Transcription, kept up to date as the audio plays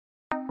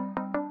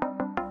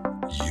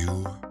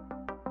You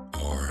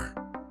are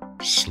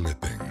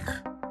slipping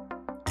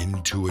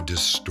into a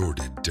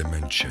distorted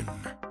dimension.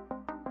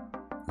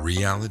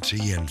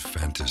 Reality and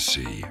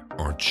fantasy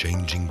are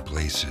changing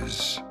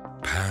places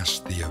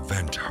past the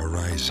event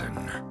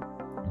horizon.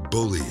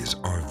 Bullies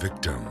are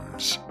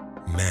victims,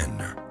 men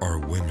are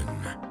women,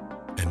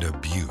 and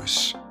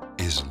abuse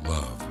is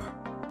love.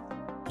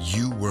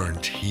 You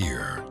weren't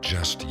here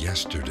just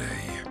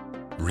yesterday.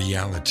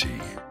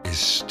 Reality is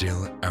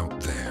still out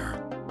there.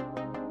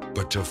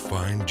 But to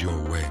find your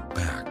way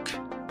back,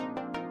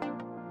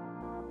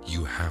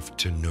 you have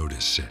to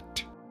notice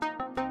it.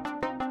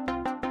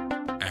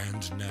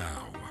 And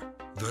now,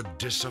 the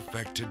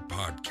Disaffected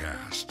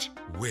Podcast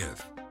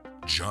with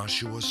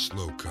Joshua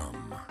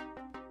Slocum.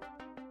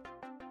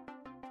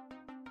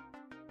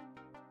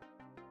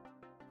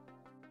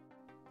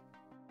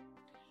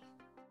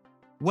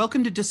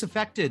 Welcome to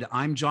Disaffected.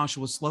 I'm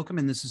Joshua Slocum,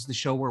 and this is the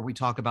show where we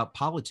talk about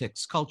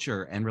politics,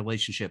 culture, and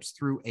relationships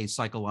through a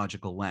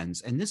psychological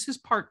lens. And this is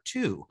part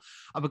 2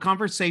 of a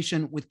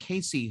conversation with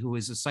Casey, who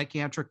is a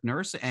psychiatric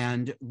nurse.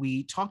 And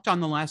we talked on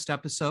the last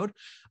episode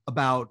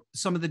about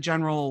some of the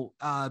general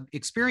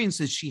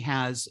experiences she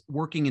has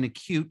working in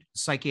acute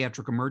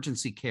psychiatric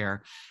emergency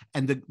care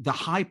and the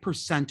high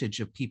percentage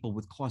of people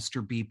with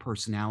cluster B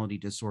personality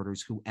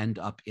disorders who end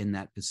up in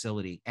that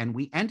facility. And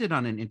we ended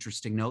on an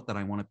interesting note that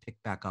I want to pick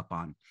back up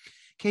on.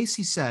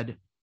 Casey said,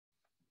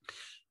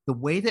 the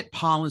way that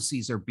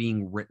policies are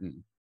being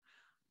written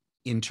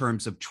in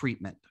terms of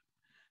treatment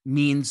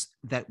means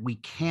that we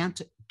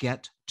can't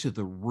get to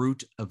the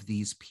root of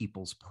these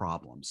people's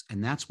problems.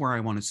 And that's where I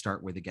want to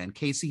start with again.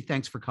 Casey,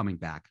 thanks for coming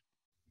back.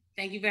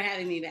 Thank you for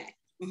having me back.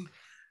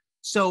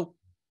 So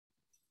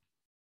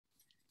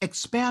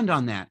expand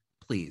on that,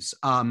 please.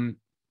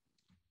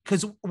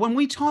 Because when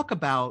we talk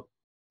about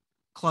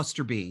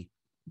cluster B,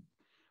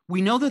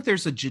 we know that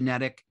there's a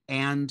genetic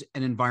and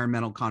an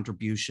environmental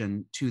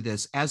contribution to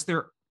this, as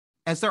there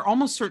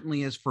almost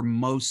certainly is for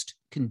most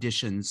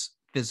conditions,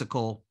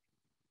 physical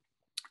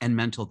and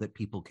mental, that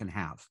people can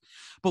have.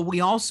 But we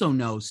also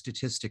know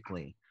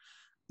statistically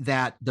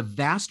that the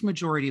vast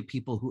majority of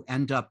people who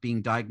end up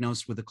being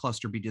diagnosed with a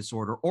cluster B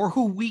disorder, or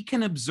who we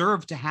can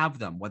observe to have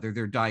them, whether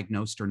they're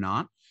diagnosed or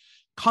not,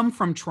 come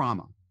from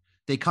trauma.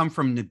 They come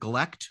from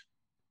neglect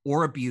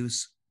or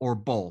abuse or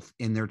both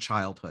in their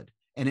childhood.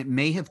 And it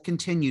may have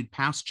continued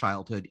past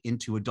childhood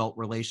into adult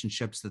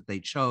relationships that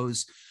they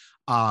chose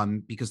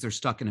because they're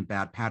stuck in a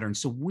bad pattern.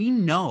 So we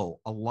know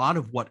a lot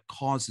of what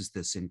causes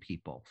this in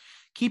people.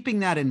 Keeping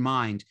that in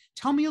mind,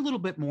 tell me a little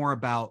bit more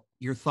about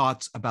your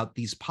thoughts about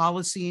these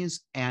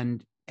policies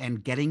and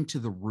getting to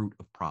the root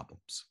of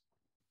problems.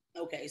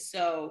 Okay,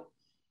 so,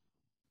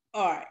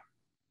 all right.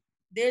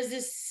 There's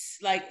this,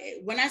 like,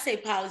 when I say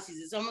policies,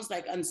 it's almost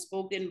like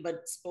unspoken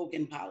but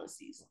spoken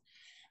policies.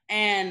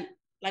 And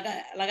like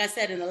I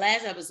said in the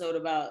last episode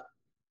about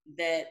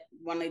that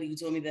one lady who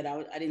told me that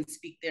I didn't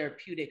speak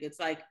therapeutic, it's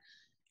like,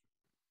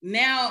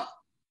 now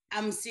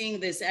I'm seeing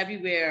this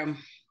everywhere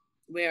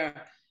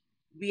where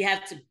we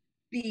have to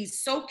be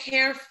so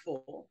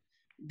careful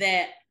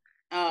that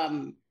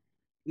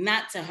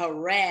not to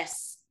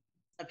harass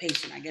a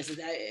patient, I guess,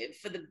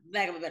 for the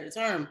lack of a better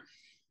term.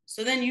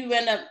 So then you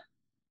end up,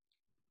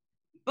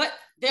 but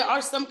there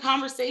are some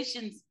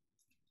conversations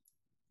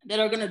that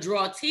are going to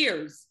draw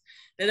tears,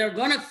 that are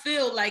going to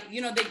feel like,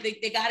 you know,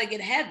 they got to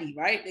get heavy,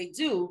 right? They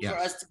do. Yes. For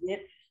us to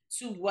get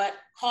to what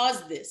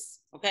caused this.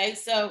 Okay.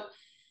 So,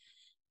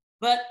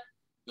 but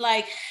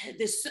like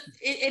this,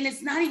 and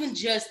it's not even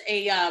just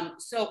a,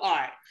 so, all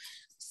right,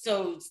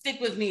 so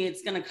stick with me.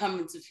 It's going to come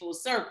into full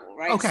circle,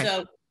 right? Okay.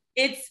 So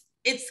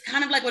it's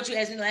kind of like what you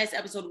asked me in the last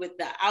episode with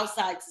the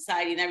outside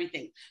society and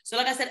everything. So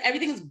like I said,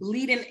 everything is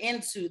bleeding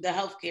into the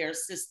healthcare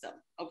system.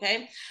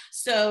 Okay.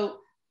 So,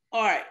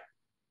 all right.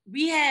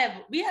 We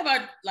have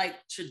our like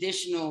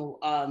traditional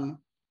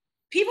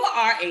people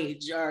our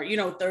age, or, you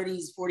know,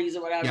 30s, 40s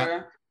or whatever.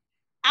 Yep.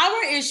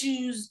 Our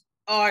issues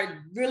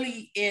are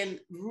really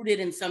rooted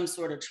in some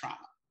sort of trauma,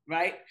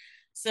 right?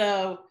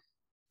 So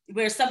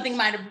where something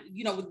might have,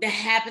 you know, that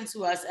happened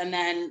to us, and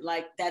then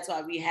like that's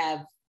why we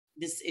have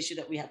this issue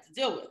that we have to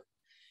deal with.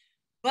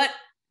 But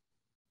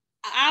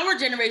our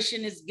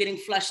generation is getting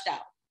flushed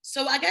out.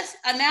 So I guess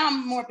now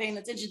I'm more paying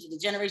attention to the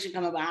generation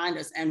coming behind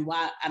us and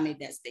why I made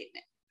that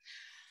statement.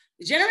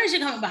 The generation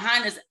coming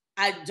behind us,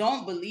 I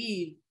don't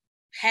believe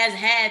has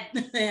had,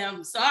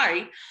 I'm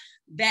sorry,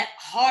 that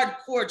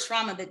hardcore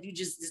trauma that you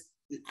just,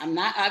 I'm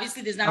not,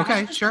 obviously there's not.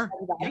 Okay, sure.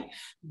 Everybody,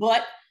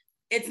 but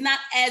it's not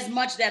as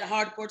much that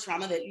hardcore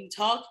trauma that you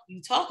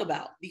talk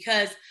about,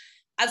 because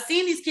I've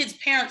seen these kids'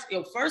 parents, you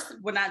know, first,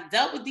 when I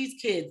dealt with these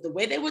kids, the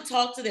way they would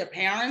talk to their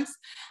parents,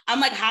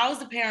 I'm like, how is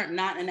the parent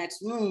not in the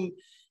next room,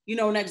 you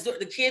know, next door?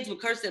 The kids would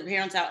curse their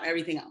parents out and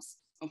everything else,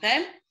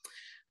 okay?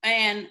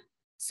 And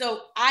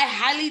so I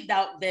highly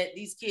doubt that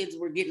these kids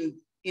were getting,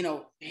 you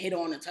know, hit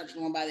on or touched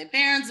on by their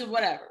parents or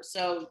whatever.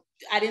 So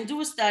I didn't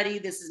do a study.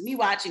 This is me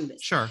watching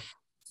this. Sure.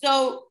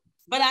 So,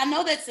 but I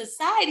know that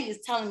society is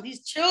telling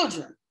these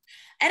children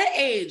at an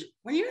age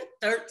when you're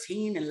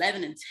 13,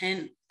 11, and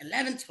 10,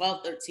 11,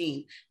 12,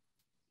 13,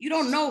 You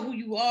don't know who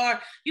you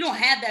are. You don't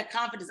have that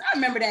confidence. I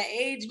remember that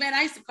age, man.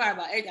 I used to cry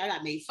about it. I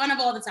got made fun of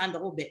all the time, the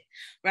whole bit,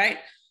 right?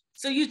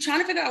 So you're trying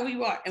to figure out who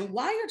you are. And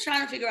while you're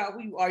trying to figure out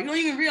who you are, you don't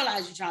even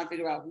realize you're trying to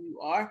figure out who you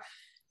are.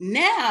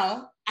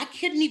 Now, I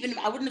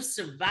wouldn't have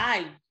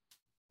survived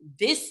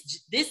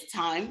this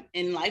time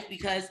in life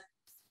because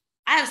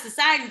I have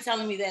society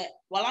telling me that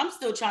while I'm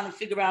still trying to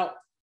figure out,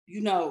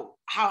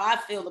 how I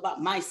feel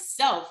about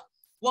myself,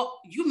 well,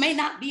 you may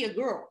not be a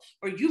girl,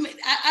 or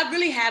I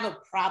really have a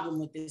problem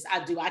with this.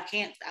 I do. I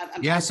can't.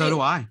 So do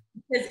I.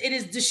 Because it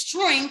is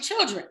destroying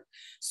children.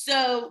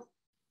 So,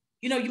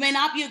 you may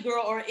not be a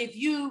girl, or if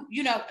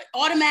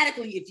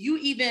automatically, if you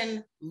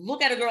even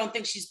look at a girl and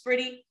think she's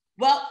pretty,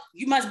 well,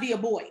 you must be a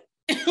boy.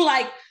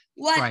 Like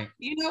what? Right.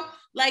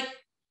 Like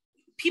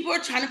people are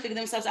trying to figure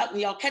themselves out,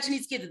 and y'all catching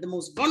these kids at the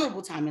most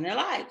vulnerable time in their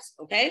lives.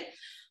 Okay.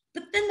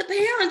 But then the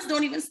parents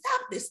don't even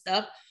stop this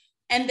stuff,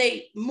 and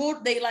they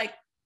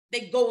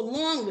go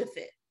along with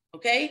it.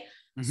 Okay.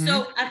 Mm-hmm.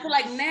 So I feel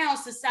like now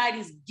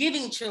society's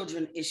giving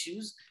children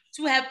issues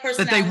to have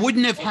personality that they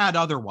wouldn't have had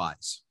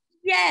otherwise.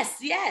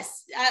 Yes,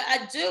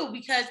 I do,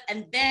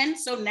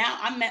 so now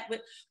I'm met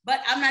with, but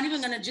I'm not even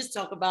going to just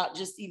talk about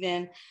just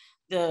even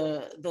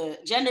the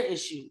gender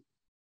issue.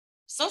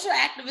 Social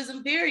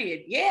activism,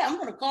 period. Yeah, I'm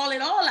going to call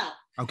it all out.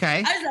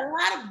 Okay. There's a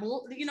lot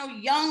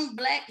of, young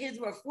Black kids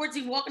who are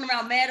 14 walking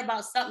around mad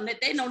about something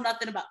that they know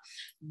nothing about.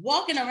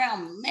 Walking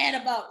around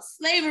mad about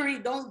slavery.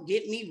 Don't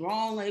get me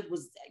wrong.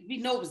 We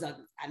know it was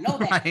ugly. I know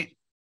that. Right.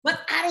 But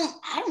I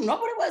don't know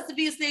what it was to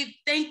be a slave.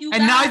 Thank you.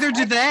 And guys. Neither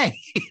do they.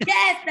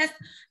 Yes,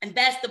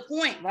 that's the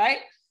point, right?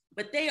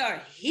 But they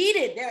are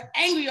heated. They're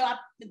angry.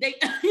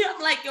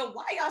 I'm like, yo,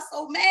 why y'all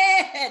so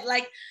mad?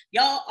 Like,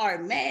 y'all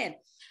are mad.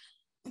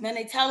 And then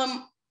they tell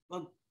them,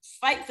 well,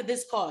 fight for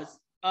this cause.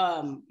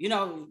 BLM,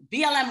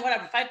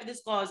 whatever, fight for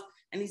this cause.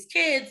 And these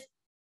kids,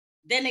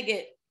 then they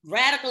get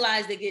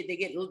radicalized.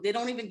 They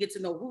don't even get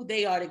to know who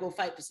they are. They go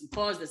fight for some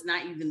cause that's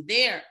not even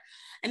there.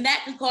 And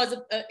that can cause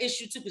an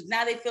issue too, because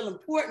now they feel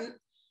important.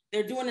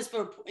 They're doing this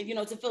for,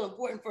 to feel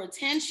important for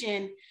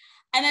attention.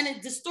 And then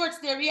it distorts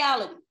their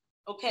reality.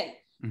 Okay.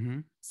 Mm-hmm.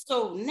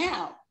 So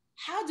now,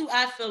 how do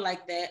I feel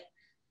like that?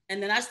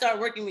 And then I start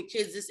working with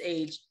kids this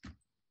age.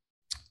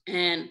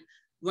 And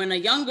when a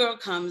young girl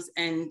comes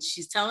and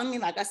she's telling me,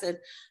 like I said,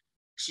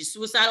 she's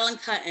suicidal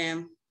and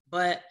cutting,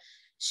 but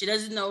she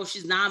doesn't know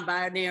she's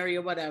non-binary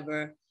or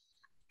whatever.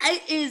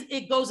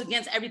 It goes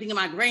against everything in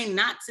my brain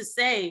not to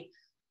say,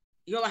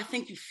 yo, I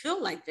think you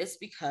feel like this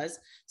because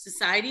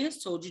society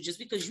has told you just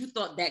because you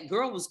thought that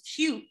girl was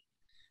cute,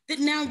 that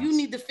now you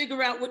need to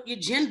figure out what your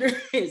gender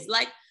is.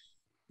 Like,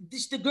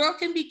 the girl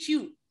can be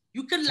cute.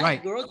 You could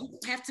like girls, you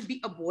don't have to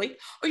be a boy,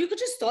 or you could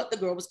just thought the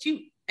girl was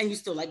cute and you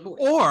still like boys.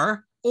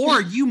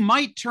 Or you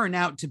might turn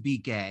out to be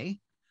gay,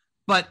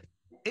 but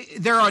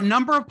there are a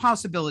number of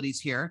possibilities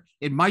here.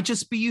 It might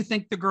just be you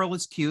think the girl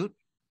is cute.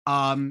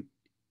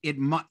 It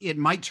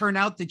might turn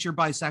out that you're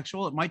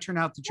bisexual. It might turn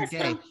out that you're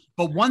gay.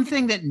 But one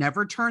thing that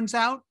never turns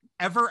out,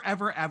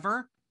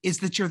 ever, is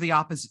that you're the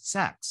opposite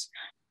sex.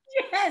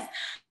 Yes,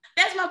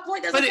 that's my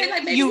point.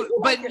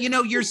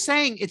 You're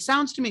saying, it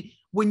sounds to me,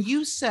 when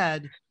you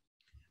said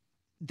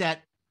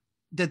that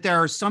there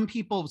are some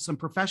people, some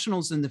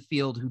professionals in the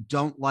field who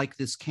don't like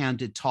this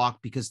candid talk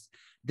because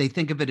they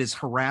think of it as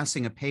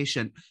harassing a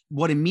patient,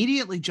 what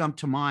immediately jumped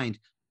to mind,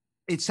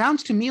 it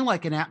sounds to me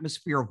like an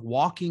atmosphere of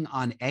walking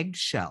on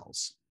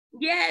eggshells.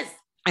 Yes.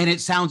 And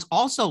it sounds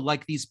also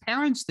like these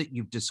parents that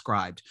you've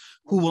described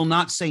who will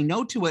not say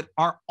no to it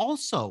are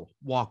also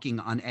walking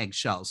on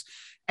eggshells.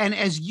 And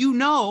as you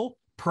know,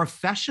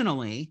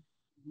 professionally,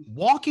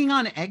 walking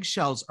on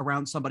eggshells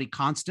around somebody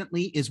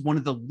constantly is one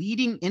of the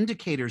leading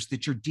indicators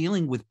that you're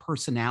dealing with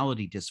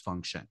personality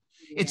dysfunction.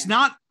 Yeah. It's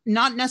not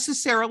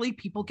necessarily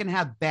people can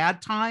have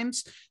bad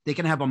times. They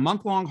can have a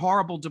month-long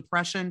horrible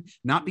depression,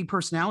 not be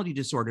personality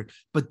disordered.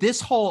 But this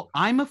whole,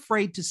 I'm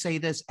afraid to say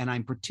this, and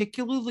I'm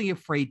particularly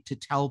afraid to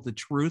tell the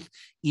truth,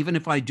 even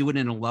if I do it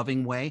in a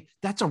loving way,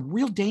 that's a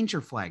real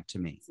danger flag to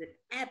me. It's an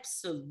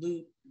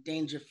absolute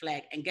danger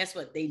flag. And guess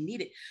what? They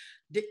need it.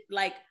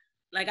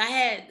 Like I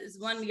had this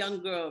one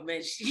young girl,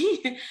 man,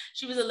 she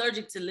was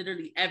allergic to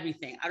literally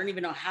everything. I don't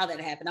even know how that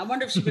happened. I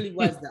wonder if she really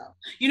was though.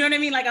 You know what I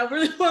mean? Like I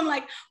really want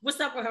like, what's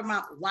up with her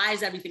mom? Why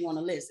is everything on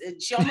the list?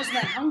 And she almost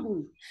went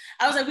hungry.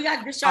 I was like, we got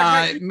to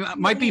discharge her.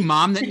 Might be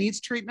mom that needs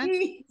treatment.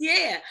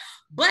 Yeah.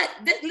 But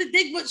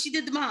dig what she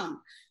did to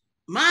mom.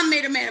 Mom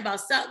made her mad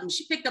about something.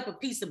 She picked up a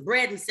piece of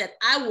bread and said,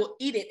 I will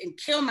eat it and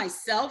kill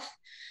myself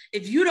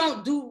if you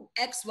don't do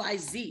X, Y,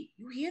 Z.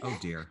 You hear that? Oh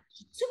dear.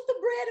 She took the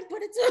bread and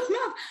put it to her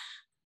mouth.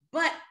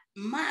 But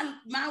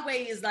my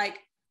way is like,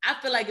 I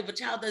feel like if a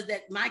child does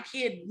that, my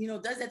kid,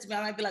 does that to me,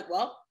 I might be like,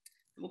 well,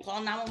 we'll call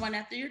 911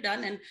 after you're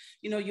done. And,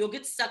 you'll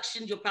get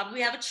suctioned. You'll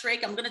probably have a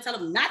trach. I'm going to tell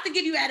them not to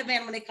give you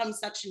Ativan when they come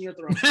suction your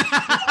throat.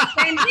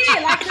 And yeah,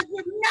 like,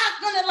 you're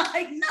not going to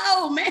like,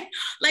 no, man.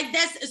 Like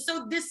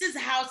so this is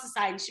how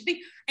society should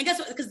be. And guess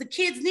what? Because the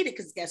kids need it.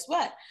 Because guess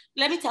what?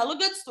 Let me tell a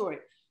good story.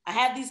 I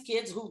have these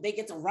kids who they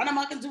get to run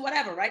amok and do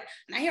whatever, right?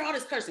 And I hear all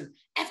this cursing,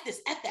 F this,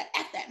 F that,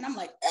 F that. And I'm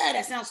like,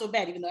 that sounds so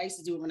bad, even though I used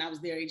to do it when I was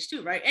their age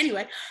too, right?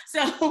 Anyway,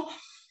 so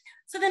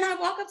then I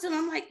walk up to them,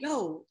 I'm like,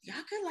 yo, y'all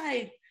could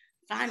like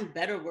find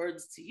better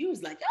words to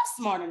use. Like, y'all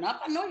smart enough.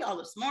 I know y'all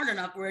are smart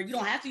enough where you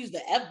don't have to use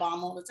the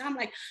F-bomb all the time.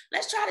 Like,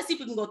 let's try to see if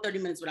we can go 30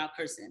 minutes without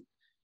cursing.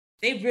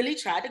 They really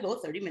tried to go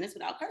 30 minutes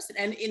without cursing.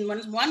 And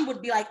one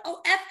would be like,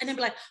 oh, F, and then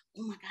be like,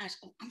 oh my gosh,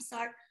 oh, I'm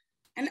sorry.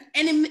 And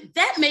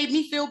that made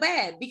me feel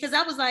bad because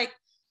I was like,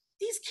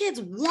 these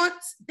kids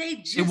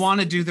they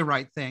want to do the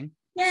right thing.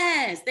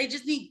 Yes, they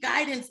just need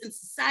guidance, and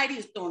society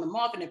is throwing them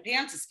off and their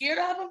parents are scared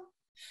of them.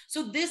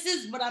 So this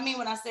is what I mean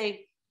when I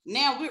say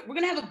now we're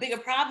going to have a bigger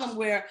problem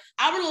where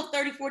our little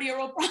 30,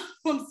 40-year-old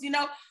problems, you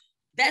know,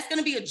 that's going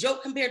to be a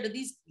joke compared to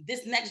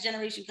this next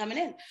generation coming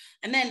in.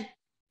 And then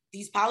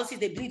these policies,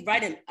 they bleed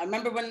right in. I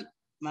remember when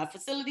my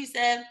facility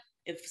said,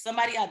 if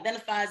somebody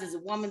identifies as a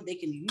woman, they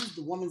can use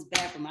the woman's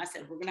bathroom. I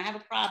said, we're going to have a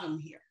problem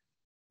here.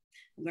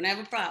 We're going to have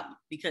a problem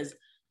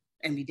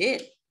and we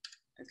did.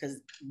 Because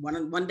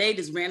one day,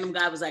 this random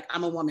guy was like,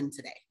 I'm a woman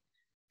today.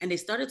 And they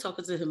started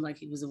talking to him like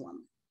he was a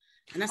woman.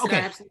 And I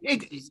said,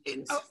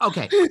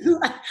 okay.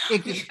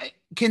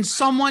 Can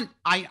someone,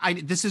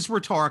 this is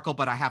rhetorical,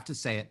 but I have to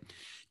say it.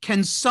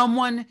 Can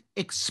someone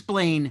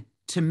explain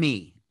to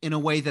me in a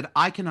way that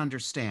I can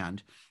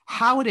understand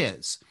how it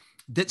is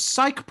that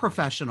psych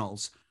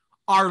professionals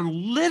are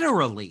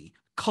literally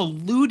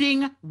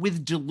colluding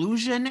with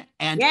delusion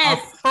and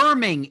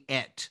affirming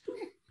it?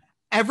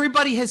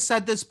 Everybody has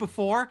said this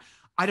before.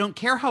 I don't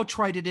care how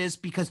trite it is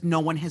because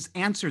no one has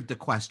answered the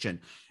question.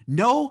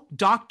 No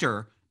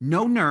doctor,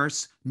 no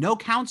nurse, no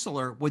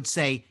counselor would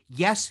say,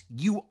 yes,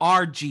 you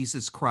are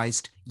Jesus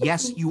Christ.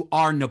 Yes, you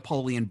are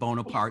Napoleon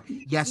Bonaparte.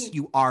 Yes,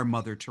 you are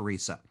Mother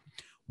Teresa.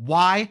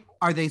 Why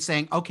are they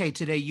saying, okay,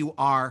 today you're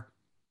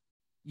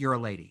a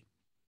lady?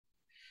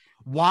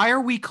 Why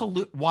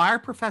are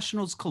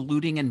professionals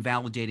colluding and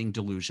validating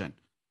delusion?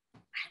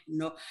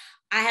 No,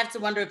 I have to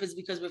wonder if it's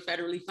because we're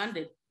federally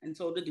funded and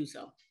told to do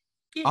so.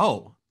 Yeah.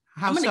 Oh,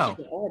 how so?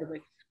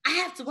 I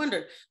have to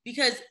wonder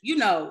because, you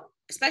know,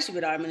 especially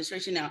with our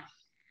administration now,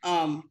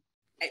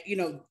 you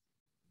know,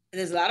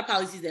 there's a lot of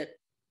policies that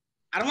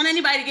I don't want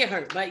anybody to get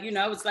hurt, but you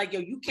know, it's like, yo,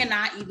 you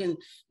cannot even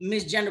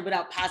misgender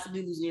without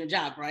possibly losing your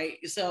job, right?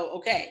 So,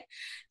 okay,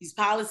 these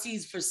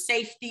policies for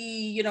safety,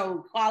 you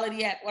know,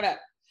 Quality Act, whatever.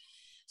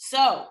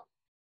 So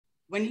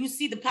when you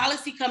see the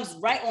policy comes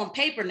right on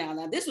paper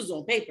now this was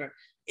on paper.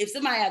 If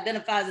somebody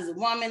identifies as a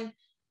woman,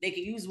 they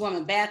could use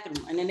woman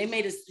bathroom. And then they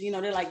made us, you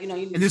know, they're like, you know.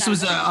 And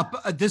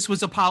this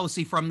was a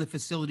policy from the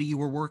facility you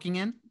were working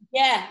in?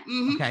 Yeah.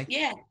 Mm-hmm, okay.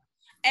 Yeah.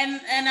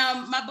 And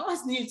my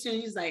boss knew too.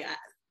 He was like,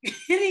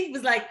 he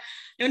was like,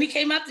 when he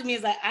came up to me,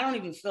 he's like, I don't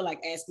even feel like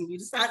asking you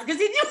to sign because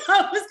he knew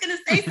I was going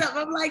to say something.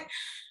 I'm like,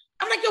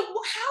 yo, how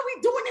are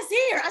we doing this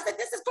here? I said,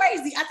 this is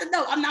crazy. I said,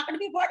 no, I'm not going to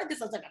be a part of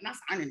this. I was like, I'm not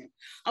signing it.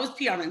 I was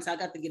PRN, so I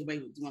got to get away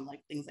with doing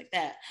like things like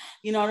that.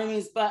 You know what I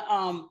mean?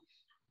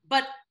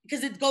 But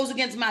because it goes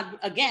against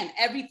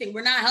everything.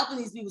 We're not helping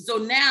these people. So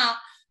now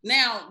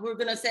we're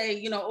going to say,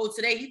 you know, oh,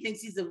 today he thinks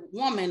he's a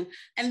woman.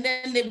 And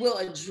then they will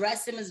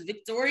address him as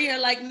Victoria.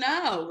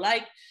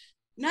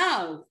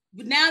 No.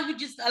 Now we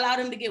just allowed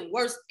him to get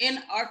worse in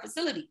our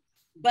facility.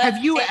 But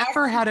have you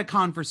ever had a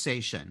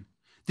conversation?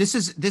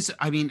 There's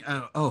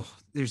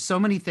so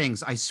many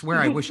things. I swear,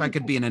 I wish I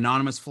could be an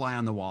anonymous fly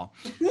on the wall.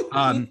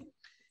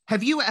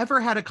 Have you ever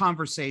had a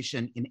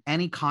conversation in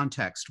any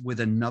context with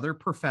another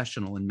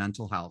professional in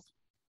mental health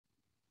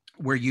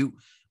where you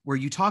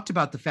talked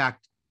about the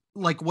fact,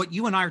 like what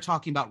you and I are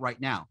talking about right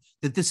now,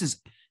 that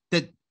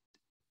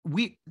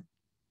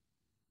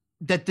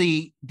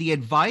the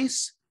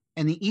advice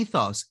and the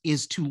ethos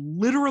is to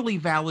literally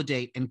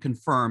validate and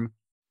confirm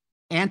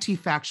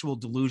anti-factual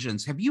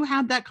delusions? Have you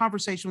had that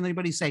conversation with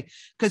anybody? Say,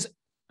 because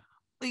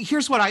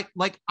here's what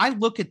I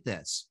look at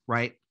this,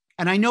 right?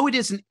 And I know it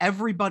isn't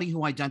everybody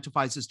who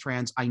identifies as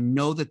trans. I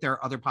know that there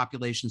are other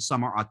populations.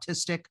 Some are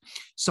autistic,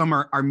 some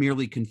are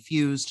merely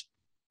confused.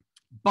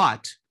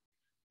 But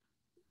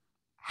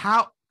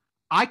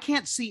I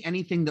can't see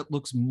anything that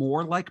looks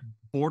more like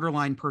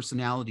borderline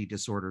personality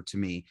disorder to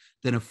me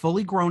than a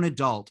fully grown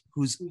adult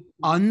whose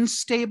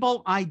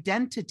unstable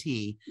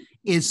identity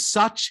is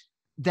such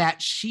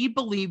that she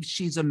believes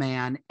she's a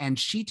man, and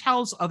she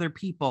tells other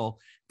people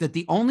that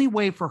the only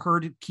way for her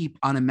to keep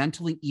on a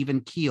mentally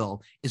even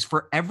keel is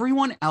for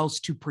everyone else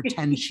to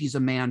pretend she's a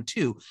man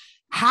too.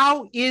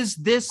 How is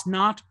this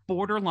not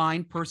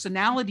borderline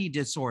personality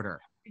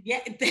disorder? Yeah.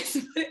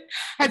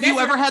 Have you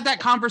ever had that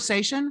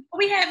conversation?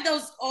 We have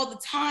those all the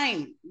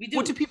time. We do.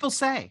 What do people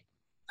say?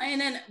 And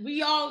then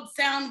we all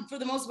sound, for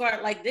the most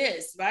part, like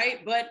this,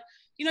 right? But,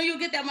 you know, you'll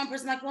get that one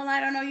person like, well, I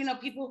don't know, you know,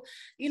 people,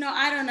 you know,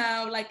 I don't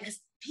know, like,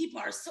 people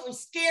are so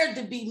scared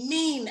to be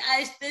mean.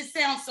 This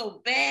sounds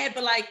so bad,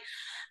 but like,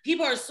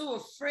 people are so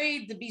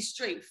afraid to be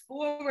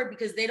straightforward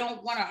because they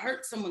don't want to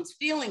hurt someone's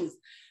feelings.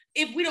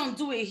 If we don't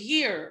do it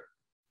here,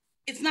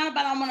 it's not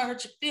about I want to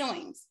hurt your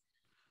feelings.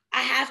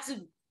 I have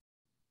to,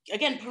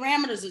 again,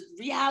 parameters of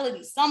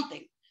reality,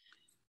 something.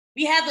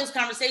 we have those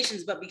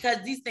conversations, but because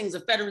these things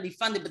are federally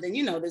funded, but then,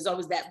 you know, there's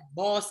always that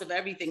boss of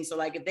everything. So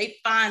like if they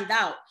find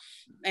out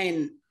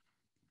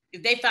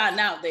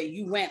that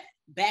you went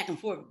back and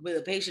forth with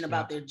a patient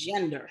about their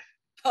gender,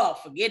 oh,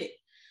 forget it.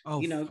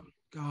 Oh, you know,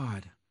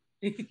 God.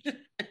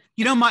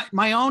 You know,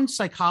 my own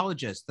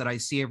psychologist that I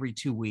see every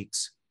 2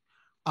 weeks,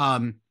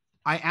 I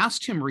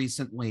asked him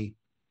recently,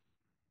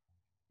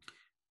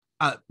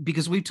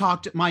 because we've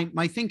talked,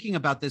 my thinking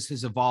about this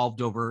has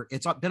evolved over,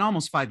 it's been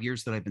almost 5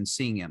 years that I've been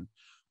seeing him.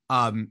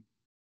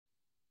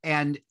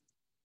 And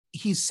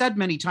he's said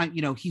many times,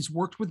 you know, he's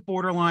worked with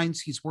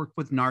borderlines, he's worked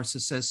with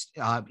narcissists.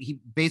 He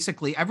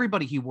basically,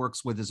 everybody he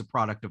works with is a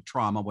product of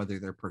trauma, whether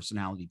they're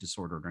personality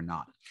disordered or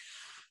not.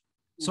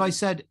 So I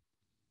said,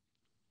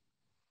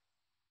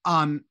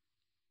 how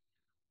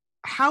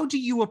do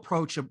you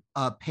approach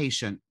a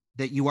patient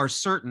that you are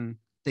certain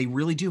they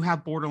really do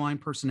have borderline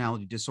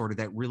personality disorder,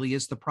 that really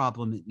is the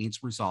problem that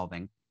needs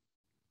resolving?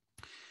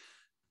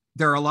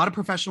 There are a lot of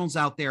professionals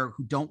out there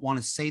who don't want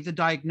to say the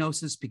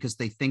diagnosis because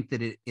they think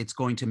that it's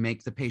going to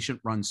make the patient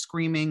run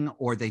screaming,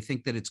 or they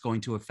think that it's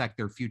going to affect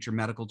their future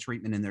medical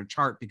treatment in their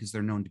chart because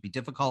they're known to be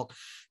difficult.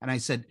 And I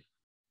said,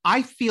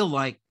 I feel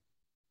like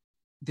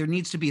there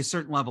needs to be a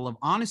certain level of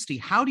honesty.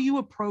 How do you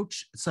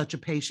approach such a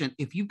patient?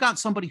 If you've got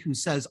somebody who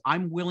says,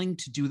 I'm willing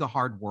to do the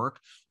hard work,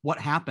 what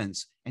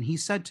happens? And he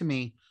said to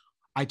me,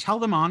 I tell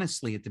them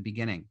honestly at the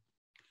beginning,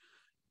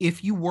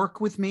 if you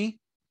work with me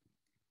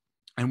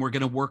and we're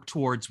going to work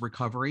towards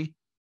recovery,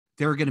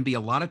 there are going to be a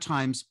lot of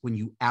times when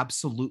you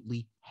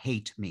absolutely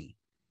hate me.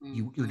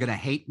 You're going to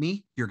hate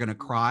me. You're going to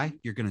cry.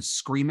 You're going to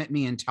scream at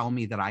me and tell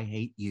me that I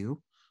hate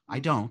you. I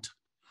don't.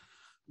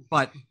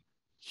 But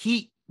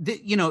he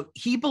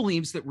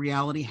believes that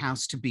reality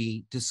has to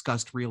be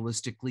discussed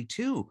realistically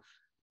too.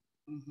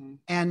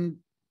 And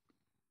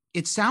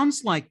it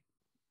sounds like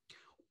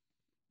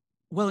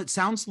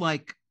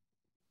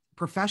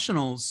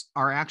professionals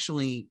are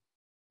actually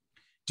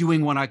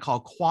doing what I call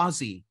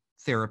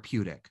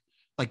quasi-therapeutic.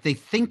 Like they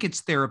think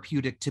it's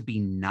therapeutic to be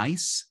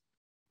nice.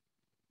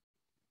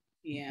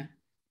 Yeah.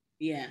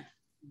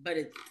 But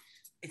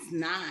it's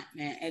not,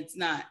 man. It's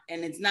not.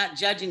 And it's not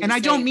judging. And I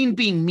don't mean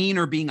being mean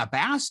or being a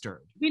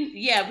bastard. We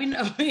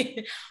know.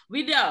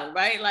 We know,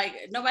 right? Like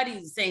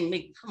nobody's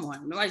saying, come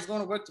on, nobody's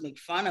going to work to make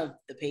fun of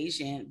the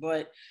patient,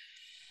 but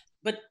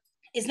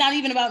it's not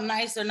even about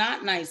nice or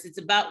not nice. It's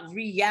about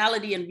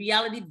reality, and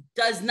reality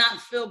does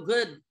not feel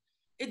good.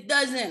 It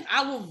doesn't.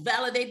 I will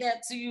validate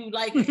that to you.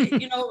 Like,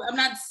 you know, I'm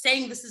not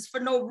saying this is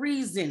for no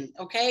reason.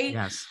 Okay.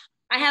 Yes.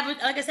 I have a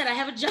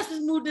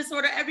justice mood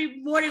disorder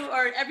every morning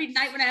or every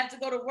night when I have to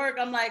go to work.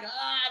 I'm like,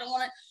 I don't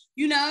want to,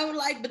 you know,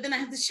 like, but then I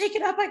have to shake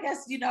it up, I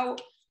guess, you know.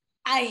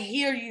 I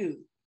hear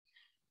you.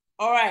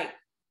 All right.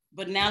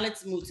 But now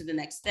let's move to the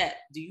next step.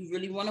 Do you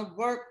really want to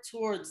work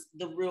towards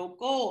the real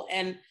goal?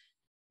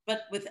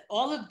 But with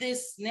all of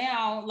this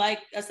now,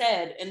 like I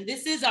said, and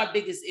this is our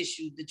biggest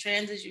issue, the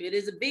trans issue, it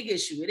is a big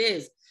issue. It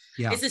is.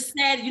 Yeah. It's a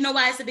sad, you know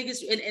why it's a big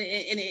issue? And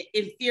it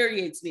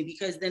infuriates me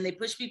because then they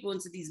push people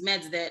into these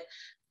meds that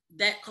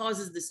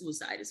causes the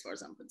suicide as far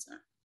as I'm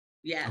concerned.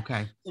 Yeah.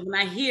 Okay. So when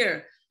I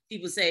hear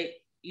people say,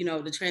 you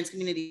know, the trans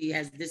community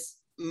has this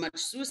much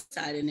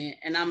suicide in it,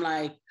 and I'm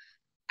like,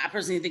 I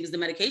personally think it's the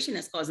medication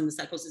that's causing the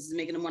psychosis is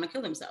making them want to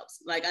kill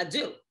themselves. Like I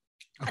do.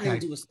 Okay. I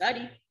didn't do a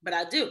study, but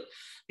I do,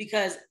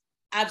 because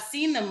I've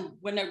seen them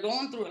when they're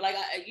going through it. Like,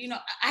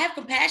 I have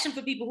compassion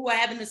for people who are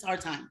having this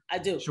hard time. I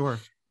do. Sure.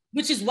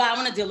 Which is why I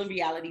want to deal in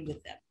reality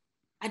with them.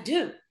 I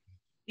do.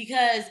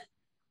 Because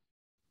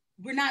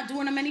we're not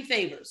doing them any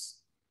favors.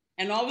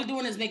 And all we're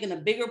doing is making a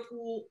bigger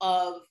pool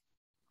of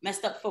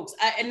messed up folks.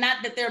 And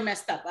not that they're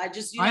messed up. I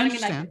just, you know what I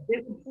mean? Like a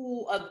bigger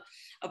pool of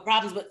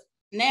problems. But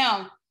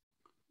now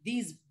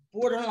these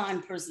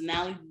borderline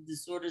personality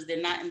disorders,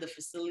 they're not in the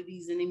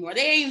facilities anymore.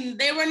 They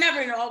were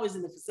never always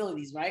in the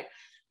facilities, right?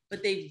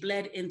 But they've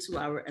bled into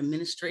our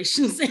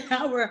administrations and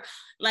our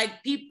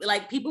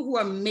people who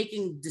are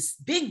making this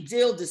big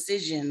deal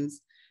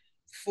decisions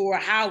for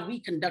how we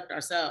conduct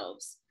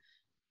ourselves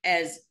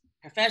as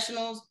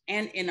professionals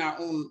and in our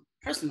own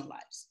personal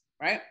lives,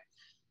 right?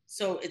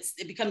 So it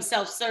becomes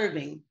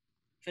self-serving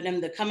for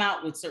them to come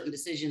out with certain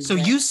decisions. So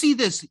you see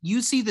this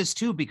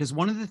too, because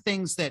one of the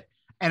things that,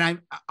 and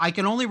I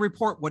can only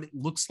report what it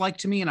looks like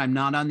to me, and I'm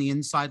not on the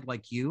inside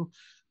like you,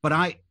 but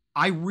I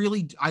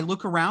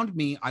look around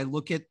me, I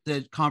look at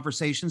the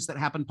conversations that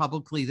happen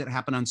publicly, that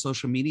happen on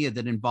social media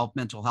that involve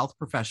mental health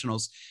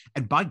professionals.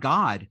 And by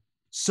God,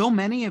 so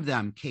many of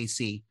them,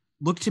 Casey,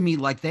 look to me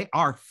like they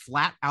are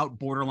flat out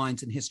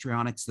borderlines and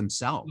histrionics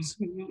themselves.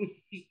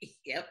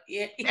 Yep.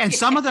 Yeah. And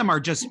some of them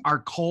are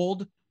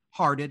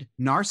cold-hearted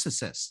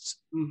narcissists.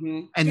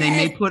 Mm-hmm. And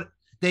yes.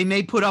 they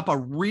may put up a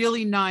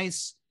really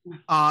nice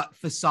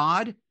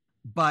facade,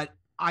 but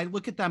I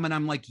look at them and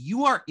I'm like,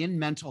 you are in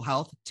mental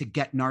health to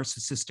get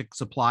narcissistic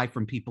supply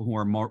from people who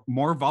are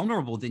more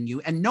vulnerable than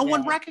you, and no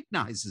one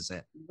recognizes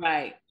it.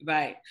 Right.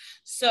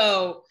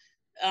 So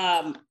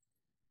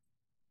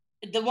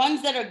the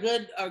ones that are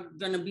good are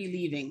going to be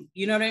leaving.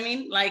 You know what I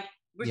mean? Like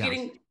we're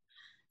getting,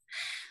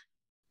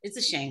 it's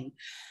a shame.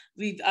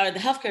 the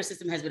healthcare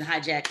system has been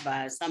hijacked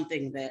by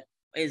something that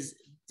is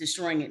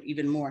destroying it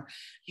even more.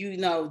 You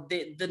know,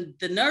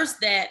 the nurse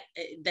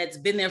that's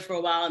been there for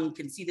a while and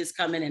can see this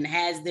coming and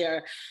has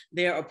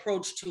their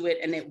approach to it,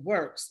 and it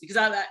works. Because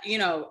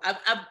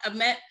I've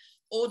met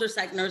older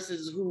psych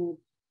nurses who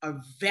are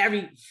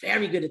very,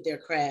 very good at their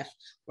craft,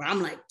 where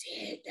I'm like,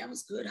 dang, that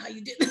was good how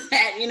you did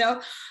that, you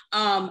know.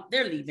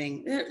 They're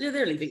leaving.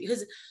 They're leaving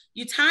because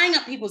you're tying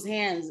up people's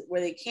hands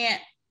where they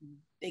can't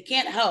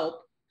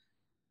help.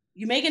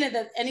 You're making it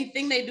that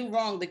anything they do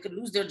wrong, they could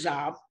lose their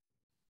job,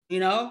 you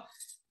know.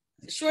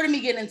 Short of me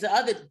getting into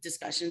other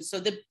discussions, so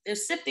they're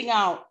sifting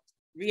out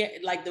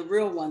like the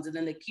real ones, and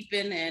then they keep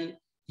in and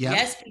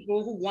yes,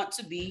 people who want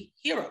to be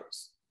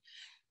heroes.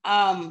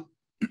 And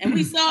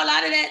we saw a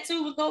lot of that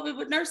too with COVID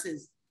with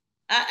nurses.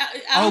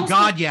 Oh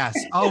God, yes.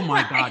 Oh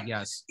my God,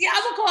 yes. Yeah,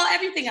 I would call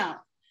everything out.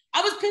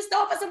 I was pissed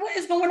off. I said, "What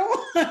is going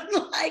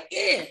on?" Like,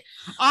 yeah,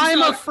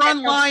 I'm a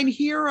frontline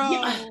hero.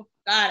 Yeah.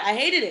 God, I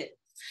hated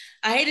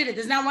it.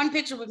 There's not one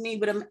picture with me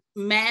with a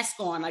mask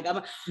on. Like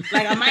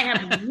I might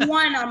have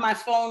one on my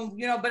phone,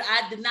 you know, but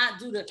I did not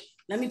do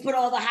let me put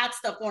all the hot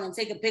stuff on and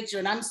take a picture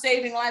and I'm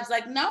saving lives.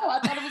 Like, no, I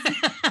thought it was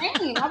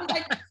insane. I was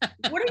like,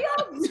 what are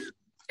y'all doing?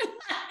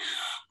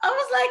 I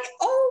was like,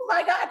 oh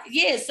my God.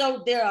 Yeah.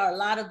 So there are a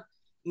lot of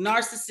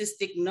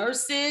narcissistic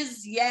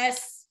nurses.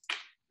 Yes.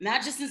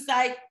 Not just in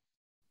psych,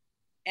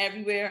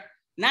 everywhere.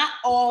 Not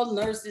all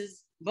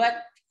nurses, but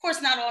of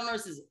course not all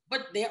nurses,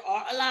 but there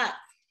are a lot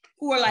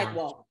who are like,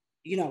 well,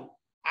 you know,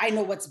 I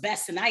know what's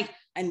best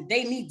and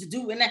they need to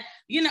do. And that,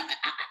 you know,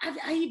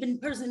 I even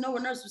personally know a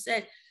nurse who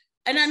said,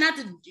 and not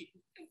to,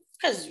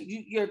 because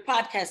your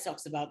podcast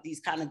talks about these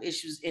kind of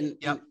issues in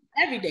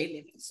everyday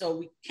living. So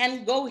we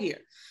can go here.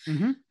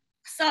 Mm-hmm. I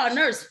saw a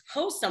nurse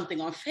post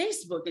something on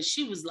Facebook and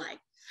she was like,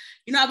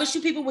 you know, I wish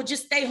you people would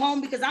just stay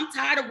home because I'm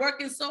tired of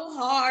working so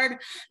hard.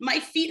 My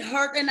feet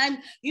hurt and I'm,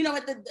 you know,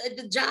 at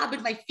the job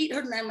and my feet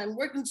hurt and I'm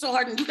working so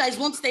hard and you guys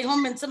won't stay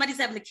home and somebody's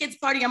having a kids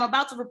party. I'm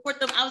about to report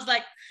them. I was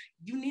like,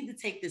 you need to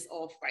take this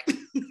off right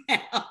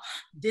now.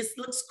 This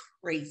looks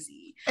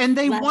crazy. And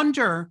they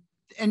wonder,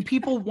 and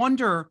people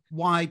wonder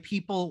why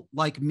people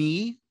like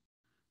me,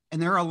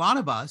 and there are a lot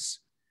of us,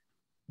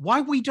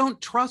 why we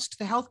don't trust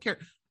the healthcare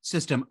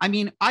system. I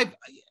mean, I've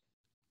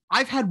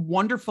had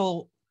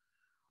wonderful,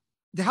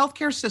 the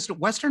healthcare system,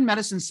 Western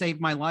medicine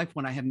saved my life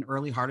when I had an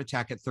early heart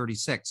attack at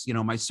 36. You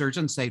know, my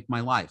surgeon saved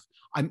my life.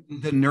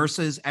 The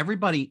nurses,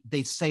 everybody,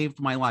 they saved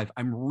my life.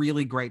 I'm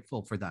really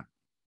grateful for them.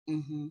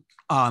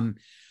 Mm-hmm.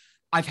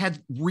 I've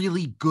had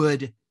really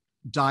good,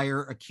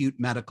 dire, acute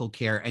medical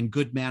care and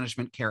good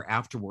management care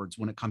afterwards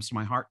when it comes to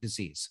my heart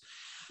disease.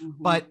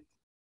 Mm-hmm. But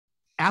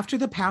after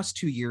the past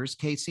 2 years,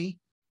 Casey,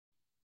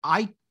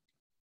 I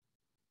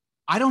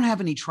don't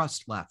have any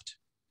trust left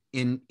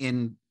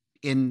in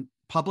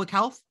public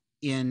health,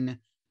 in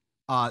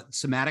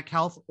somatic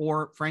health,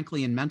 or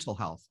frankly, in mental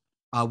health,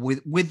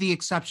 with the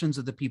exceptions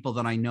of the people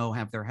that I know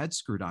have their heads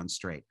screwed on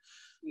straight.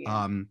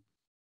 Yeah.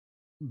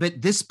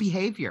 But this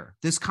behavior,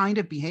 this kind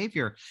of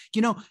behavior,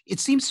 you know, it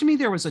seems to me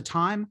there was a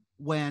time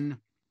when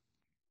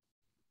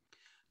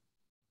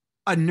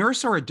a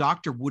nurse or a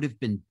doctor would have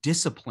been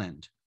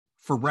disciplined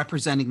for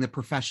representing the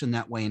profession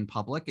that way in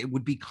public. It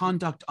would be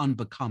conduct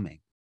unbecoming.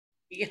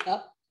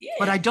 Yeah. Yeah.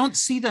 But I don't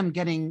see them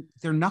getting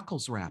their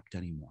knuckles rapped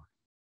anymore.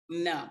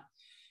 No.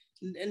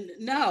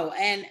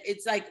 And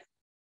it's like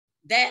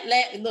that.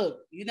 Look,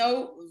 you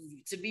know,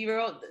 to be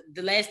real,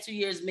 the last 2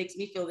 years makes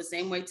me feel the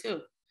same way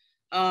too.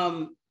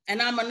 And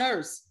I'm a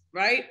nurse,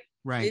 right?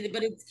 Right.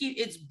 But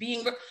it's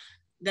being,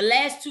 the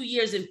last 2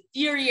 years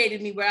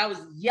infuriated me where I was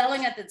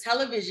yelling at the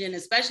television,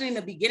 especially in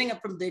the beginning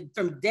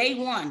from day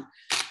one,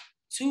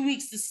 2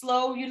 weeks to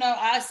slow, you know,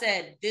 I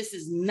said, this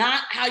is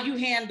not how you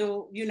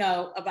handle, you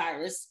know, a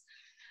virus.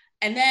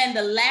 And then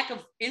the lack of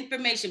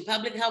information,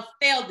 public health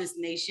failed this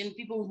nation.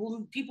 People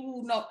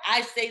who know,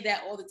 I say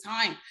that all the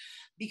time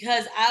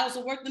because I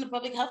also worked in the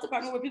public health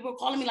department where people were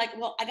calling me like,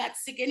 well, I got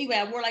sick anyway.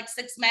 I wore like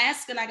 6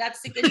 masks and I got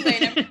sick anyway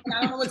and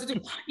I don't know what to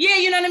do. Yeah,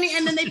 you know what I mean?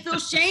 And then they feel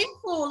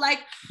shameful. Like,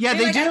 yeah,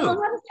 they like, do. I don't know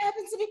what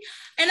happened to me.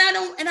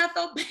 And I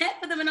felt bad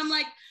for them. And I'm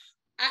like,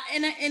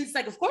 and it's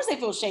like, of course they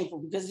feel shameful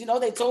because, you know,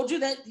 they told you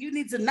that you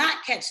need to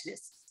not catch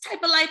this. What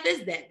type of life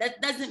is that?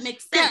 That doesn't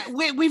make sense.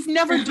 Yeah, we've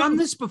never done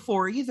this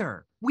before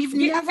either. We've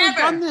never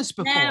done this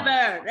before.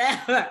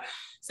 Never.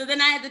 So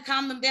then I had to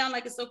calm them down,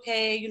 like, it's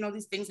okay, you know,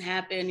 these things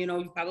happen, you know,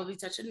 you probably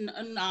touch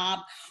a knob.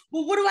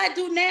 Well, what do I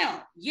do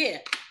now? Yeah,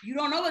 you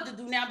don't know what to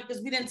do now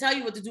because we didn't tell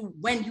you what to do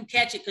when you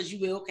catch it, because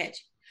you will catch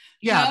it.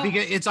 Yeah,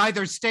 because it's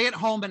either stay at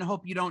home and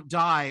hope you don't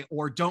die,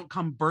 or don't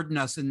come burden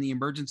us in the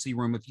emergency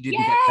room if you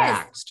didn't get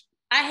vaxxed.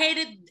 I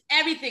hated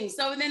everything.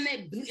 So then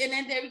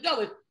there we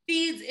go. It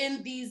feeds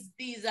in these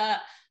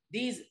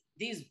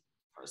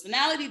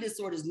personality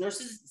disorders.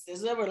 Nurses,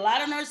 there were a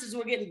lot of nurses who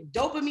were getting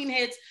dopamine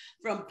hits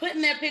from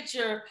putting their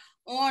picture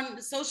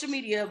on social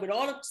media with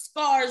all the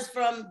scars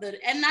from the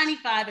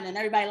N95 and then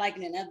everybody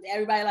liking it.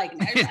 Everybody liking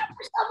it. I wish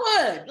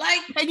I would.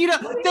 Like, and you know,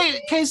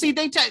 Casey,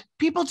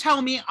 people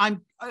tell me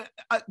I'm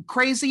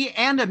crazy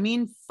and a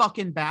mean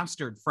fucking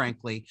bastard,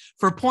 frankly,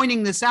 for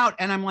pointing this out.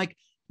 And I'm like,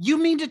 you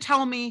mean to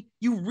tell me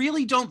you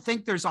really don't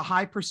think there's a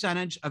high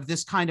percentage of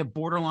this kind of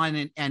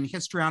borderline and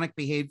histrionic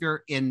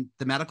behavior in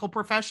the medical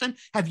profession?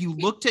 Have you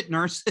looked at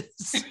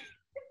nurses?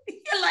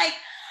 You're like,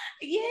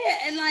 yeah,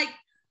 and like,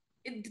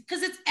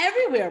 because it's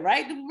everywhere,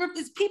 right?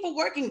 It's people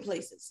working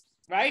places,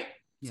 right?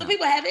 Yeah. So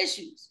people have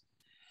issues.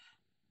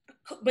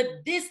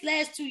 But this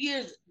last 2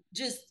 years,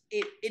 just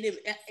it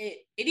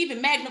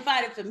even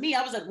magnified it for me.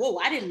 I was like, whoa,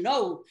 I didn't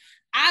know.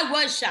 I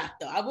was shocked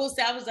though. I will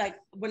say, I was like,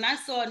 when I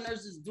saw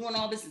nurses doing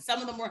all this, and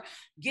some of them were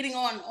getting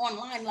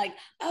online, like,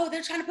 oh,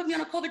 they're trying to put me on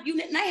a COVID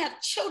unit, and I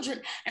have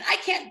children, and I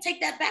can't take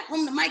that back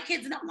home to my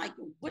kids. And I'm like,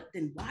 what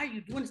then? Why are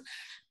you doing this?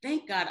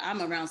 Thank God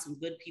I'm around some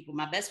good people.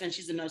 My best friend,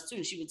 she's a nurse too,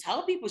 and she would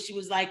tell people, she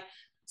was like,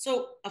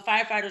 so a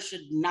firefighter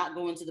should not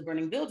go into the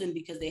burning building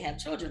because they have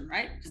children,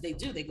 right? Because they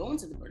do, they go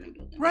into the burning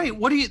building. Right.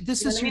 What do you,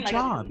 this is your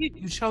job.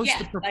 You chose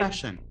the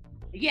profession.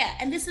 Like, yeah.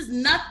 And this is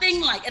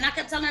nothing like, and I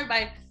kept telling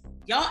everybody,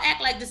 y'all act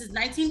like this is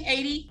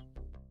 1980,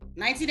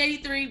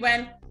 1983,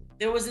 when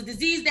there was a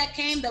disease that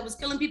came that was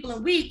killing people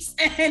in weeks,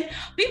 and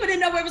people didn't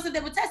know where it was that they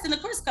were testing the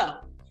Crisco.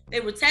 They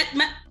were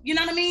you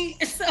know what I mean?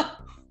 So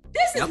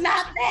this is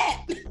not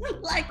that.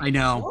 Like, I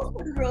know.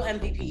 Those are the real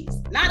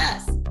MVPs, not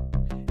us.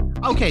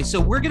 Okay, so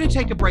we're going to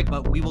take a break,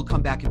 but we will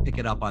come back and pick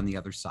it up on the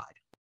other side.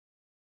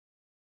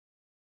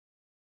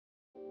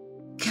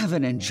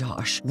 Kevin and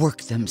Josh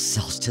work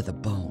themselves to the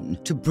bone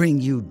to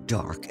bring you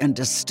dark and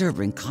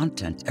disturbing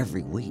content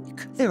every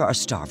week. There are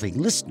starving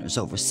listeners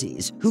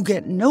overseas who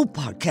get no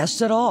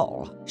podcasts at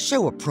all.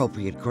 Show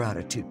appropriate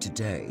gratitude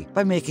today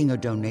by making a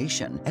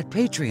donation at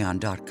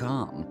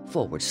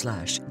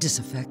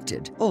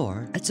patreon.com/disaffected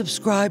or at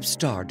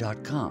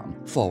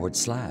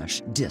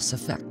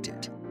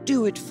subscribestar.com/disaffected.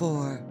 Do it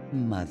for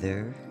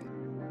Mother.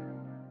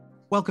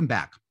 Welcome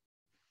back.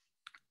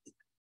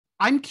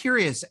 I'm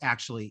curious,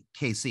 actually,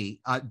 Casey,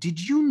 did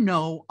you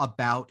know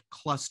about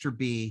Cluster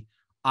B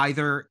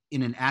either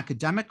in an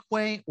academic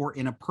way or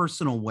in a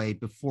personal way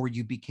before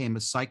you became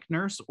a psych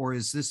nurse, or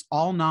is this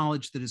all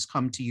knowledge that has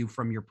come to you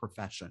from your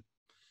profession?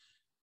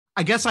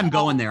 I guess I'm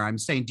going there. I'm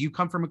saying, do you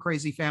come from a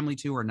crazy family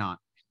too or not?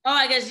 Oh,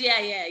 I guess, yeah.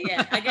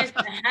 I guess,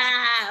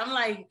 I'm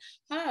like,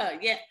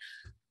 yeah.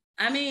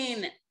 I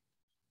mean,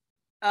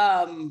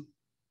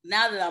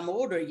 now that I'm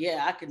older,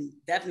 yeah, I can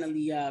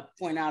definitely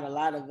point out a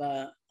lot of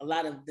the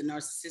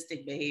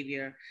narcissistic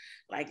behavior,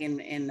 like in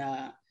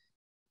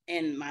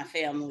my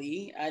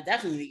family. I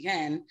definitely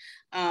can.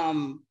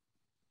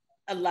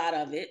 A lot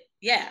of it,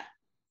 yeah.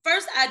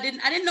 First, I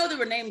didn't know there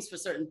were names for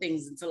certain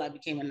things until I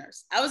became a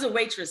nurse. I was a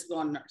waitress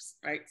going nurse,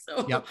 right?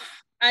 So yep.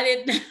 I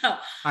didn't know.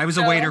 I was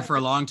a waiter for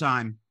a long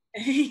time.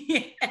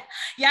 Yeah,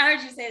 I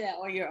heard you say that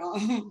on your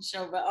own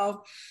show, but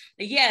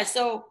yeah,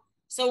 so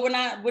when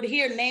I would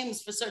hear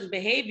names for certain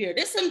behavior,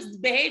 there's some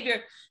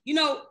behavior,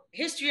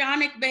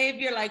 histrionic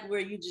behavior, like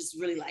where you just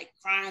really like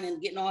crying and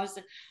getting all this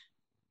stuff.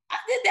 I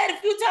did that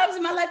a few times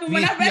in my life. And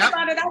when I read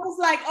about it, I was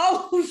like,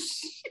 oh,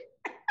 shit.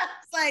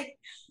 It's like,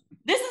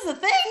 this is a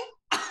thing.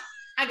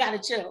 I gotta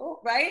chill,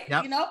 right?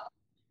 Yep.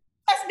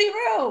 Let's be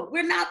real.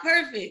 We're not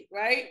perfect,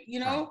 right?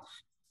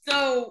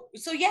 So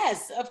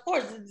yes, of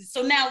course.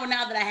 So now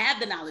that I have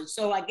the knowledge,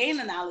 so I gain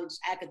the knowledge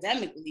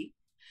academically.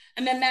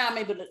 And then now I'm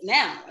able to,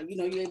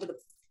 you're able to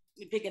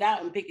pick it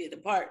out and pick it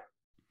apart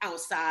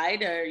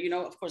outside or,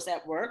 of course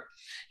at work.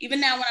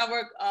 Even now when I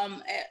work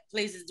at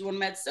places doing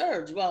med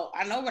surg, well,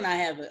 I know when I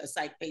have a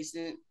psych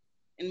patient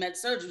in med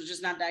surg who's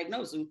just not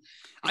diagnosed.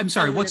 I'm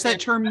sorry, what's that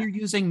term you're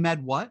using?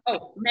 Med what?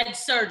 Oh, med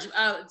surg.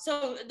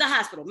 So the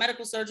hospital,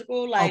 medical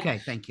surgical. Like, okay,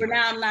 thank you. For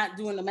now, I'm not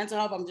doing the mental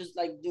health. I'm just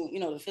like doing,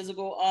 the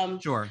physical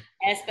sure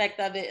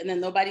aspect of it. And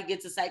then nobody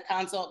gets a psych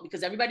consult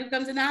because everybody who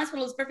comes in the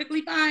hospital is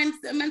perfectly fine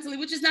mentally,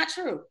 which is not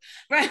true,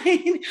 right?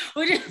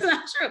 Which is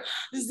not true.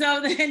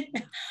 So then,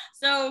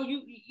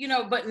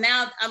 but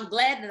now I'm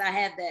glad that I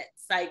have that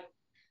psych.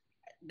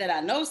 That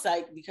I know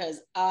psych, because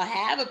I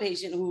have a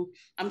patient who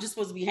I'm just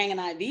supposed to be hanging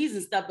IVs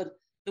and stuff, but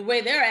the way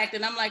they're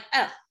acting, I'm like,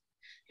 oh,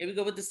 here we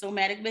go with the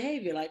somatic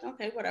behavior. Like,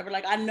 okay, whatever.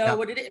 Like, I know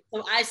what it is.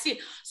 So I see it.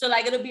 So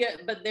like,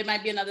 but there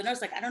might be another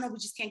nurse, like, I don't know, we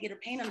just can't get her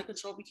pain under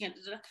control. We can't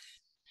do that.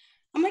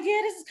 I'm like,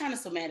 yeah, this is kind of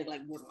somatic,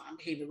 like borderline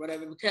behavior,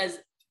 whatever, because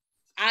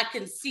I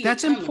can see.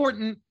 That's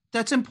important.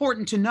 That's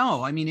important to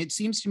know. I mean, it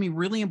seems to me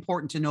really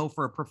important to know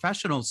for a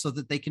professional so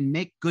that they can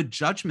make good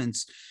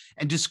judgments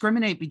and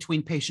discriminate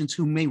between patients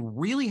who may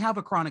really have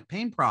a chronic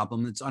pain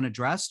problem that's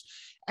unaddressed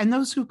and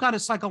those who've got a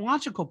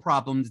psychological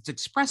problem that's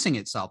expressing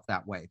itself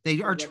that way.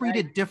 They are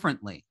treated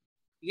differently.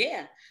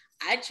 Yeah,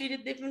 I treat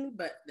it differently,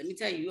 but let me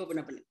tell you, you're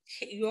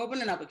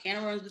opening up a can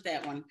of worms with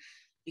that one,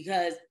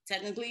 because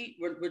technically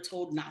we're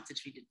told not to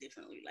treat it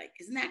differently. Like,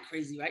 isn't that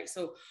crazy, right?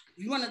 So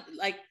you want to,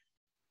 like,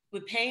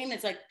 with pain,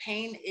 it's like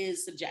pain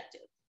is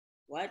subjective.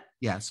 What?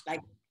 Yes.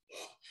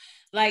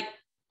 Like,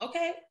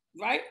 okay,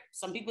 right?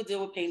 Some people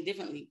deal with pain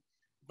differently,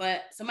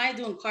 But somebody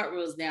doing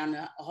cartwheels down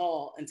the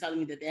hall and telling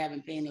me that they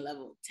haven't paid a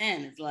level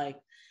 10, it's like,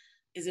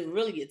 is it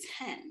really a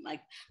 10?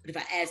 Like, but if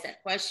I ask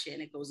that question,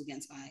 it goes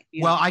against my,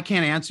 well, I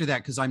can't answer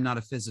that because I'm not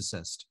a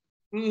physicist.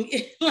 Yo,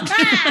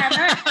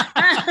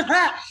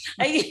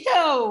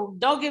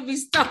 don't get me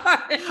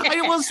started.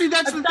 Well, see,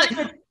 that's the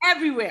thing.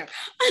 Everywhere.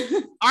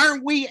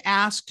 Aren't we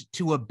asked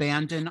to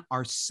abandon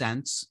our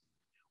sense?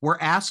 We're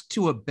asked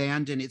to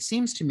abandon, it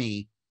seems to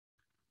me,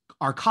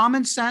 our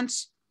common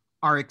sense,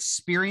 our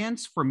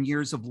experience from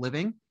years of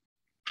living,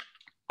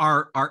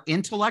 our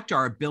intellect,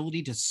 our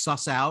ability to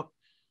suss out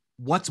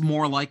what's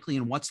more likely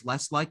and what's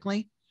less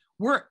likely.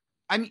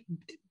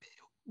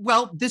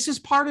 This is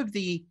part of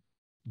the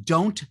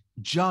don't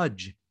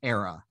judge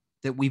era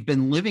that we've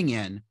been living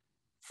in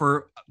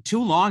for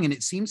too long, and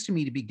it seems to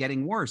me to be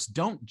getting worse.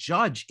 Don't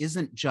judge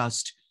isn't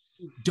just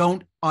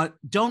don't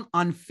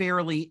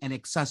unfairly and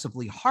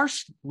excessively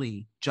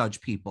harshly judge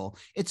people.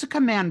 It's a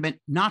commandment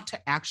not to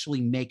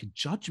actually make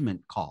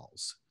judgment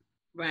calls.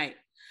 Right.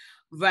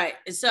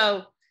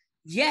 So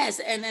yes,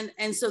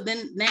 and so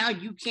then now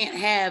you can't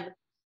have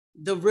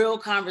the real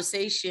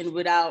conversation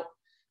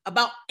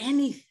about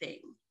anything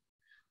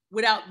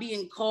without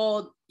being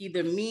called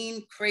either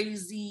mean,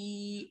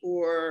 crazy,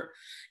 or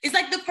it's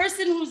like the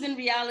person who's in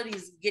reality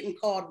is getting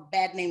called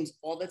bad names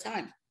all the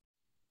time.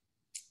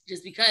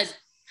 Just because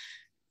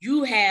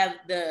you have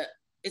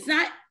it's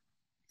not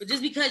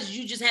just because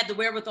you just have the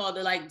wherewithal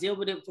to like deal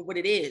with it for what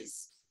it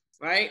is,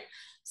 right?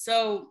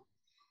 So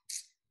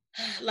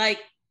like,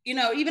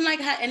 even like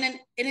how, and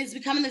it's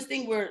becoming this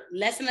thing where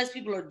less and less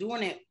people are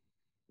doing it,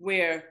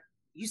 where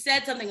you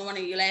said something in one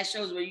of your last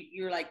shows where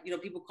you're like,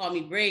 people call me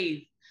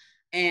brave,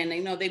 and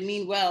they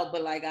mean well,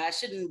 but like I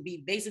shouldn't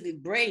be basically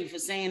brave for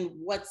saying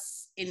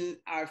what's in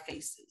our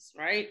faces,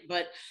 right?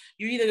 But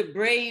you're either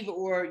brave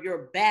or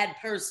you're a bad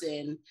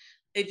person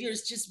if you're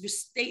just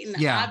stating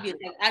the obvious.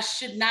 Like, I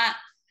should not,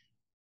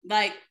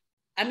 like,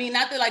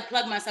 not to like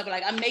plug myself, but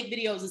like I make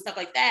videos and stuff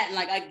like that, and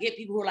like I get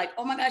people who are like,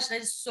 oh my gosh, that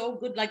is so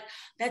good, like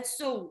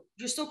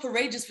you're so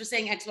courageous for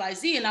saying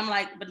XYZ, and I'm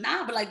like, but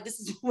like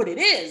this is what it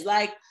is,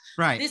 like,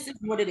 right, this is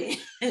what it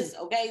is.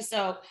 Okay,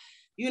 so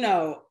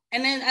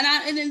and then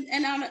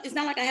it's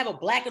not like I have a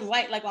black and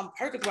white, like I'm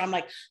perfect, where I'm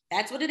like,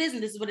 that's what it is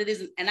and this is what it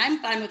isn't, and I'm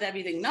fine with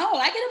everything. No,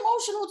 I get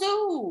emotional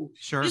too.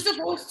 Sure, you're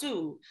supposed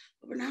to,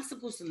 but we're not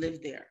supposed to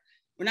live there.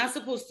 We're not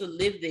supposed to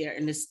live there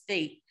in this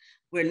state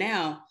where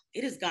now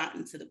it has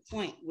gotten to the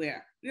point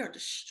where we are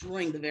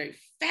destroying the very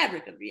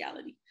fabric of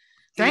reality.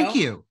 Thank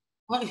you.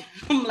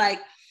 I'm like,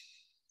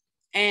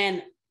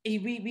 and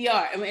we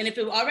are. And if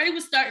it already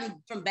was starting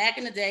from back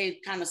in the day,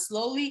 kind of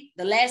slowly,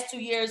 the last 2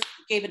 years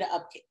gave it an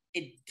upkick.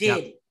 It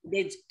did.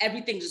 Yep.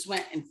 Everything just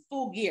went in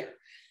full gear.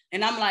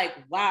 And I'm like,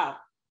 wow,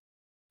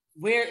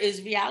 where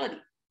is reality?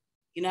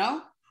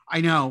 I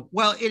know.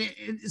 Well,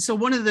 so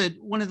one of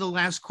the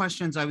last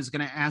questions I was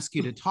going to ask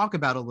you to talk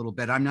about a little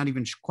bit, I'm not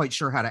even quite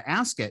sure how to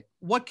ask it.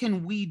 What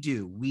can we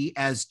do? We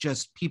as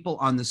just people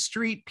on the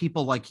street,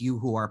 people like you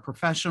who are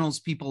professionals,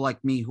 people like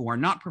me who are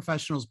not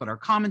professionals but are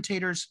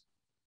commentators.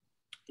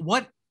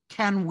 What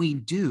can we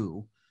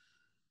do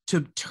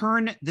to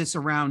turn this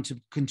around, to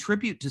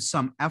contribute to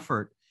some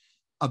effort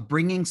of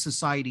bringing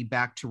society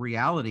back to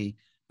reality?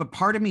 But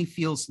part of me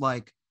feels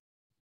like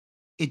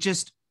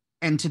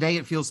and today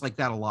it feels like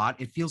that a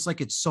lot. It feels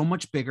like it's so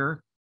much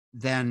bigger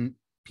than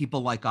people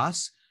like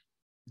us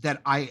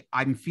that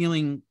I'm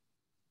feeling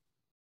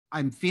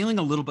a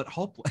little bit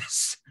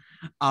hopeless.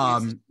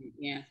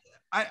 Yeah.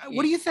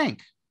 What do you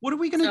think? What are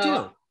we going to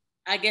do?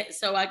 I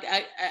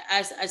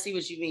see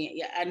what you mean.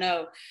 Yeah, I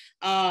know.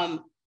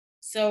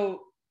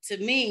 So to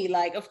me,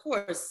 like, of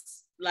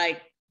course,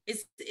 like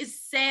it's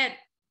sad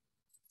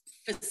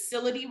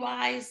facility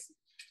wise.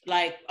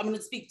 Like, I'm going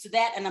to speak to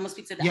that, and I'm going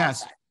to speak to the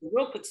outside.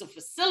 Real quick, so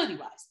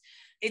facility-wise,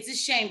 it's a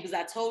shame because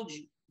I told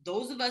you,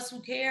 those of us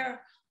who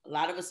care, a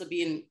lot of us are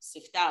being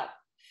sifted out.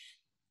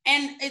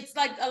 And it's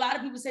like a lot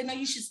of people say, no,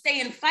 you should stay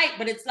and fight,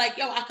 but it's like,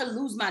 I could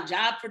lose my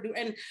job for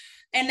doing,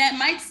 and that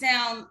might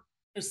sound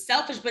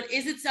selfish, but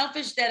is it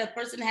selfish that a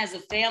person has a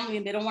family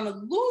and they don't want to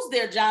lose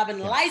their job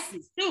and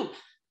license too?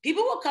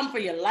 People will come for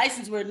your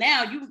license, where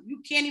now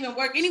you can't even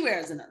work anywhere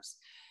as a nurse.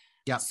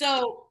 Yeah.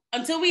 So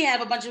until we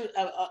have a bunch of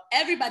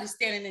everybody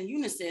standing in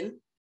unison,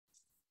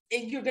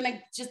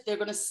 they're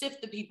gonna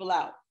sift the people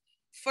out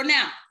for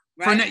now,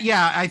 right?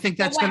 I think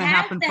that's going to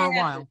happen for a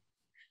while.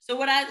 So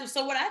what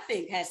I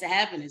think has to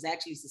happen is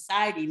actually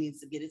society needs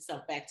to get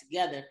itself back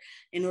together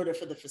in order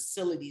for the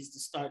facilities to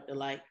start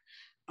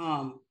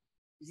to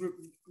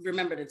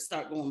remember to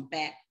start going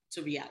back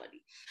to reality.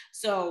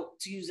 So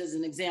to use as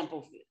an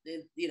example,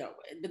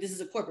 but this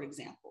is a corporate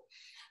example.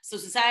 So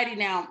society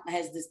now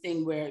has this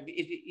thing where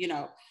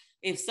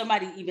if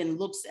somebody even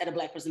looks at a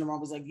Black person in the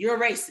wrong, was like, you're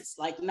racist.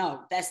 Like,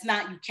 no, that's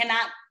not, you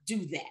cannot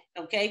do that.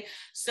 Okay.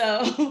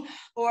 So,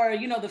 or,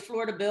 the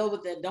Florida bill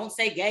with the don't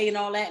say gay and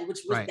all that, which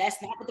was, right.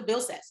 That's not what the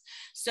bill says.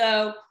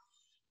 So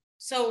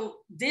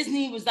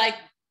Disney was like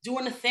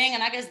doing the thing.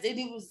 And I guess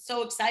Disney was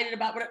so excited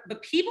about it,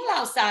 but people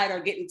outside are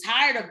getting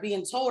tired of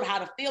being told how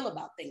to feel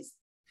about things.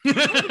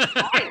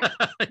 Tired.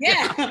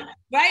 Yeah, right.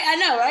 I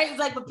know, right? It's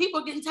like, but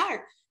people are getting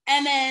tired.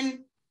 And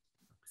then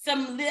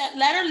some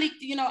letter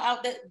leaked,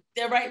 out that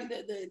they're writing,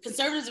 the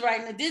conservatives are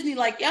writing to Disney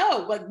like,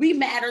 yo, like we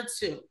matter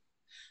too.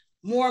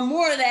 More and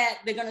more of that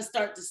they're going to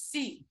start to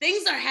see.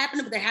 Things are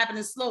happening, but they're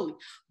happening slowly.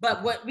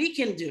 But what we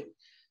can do,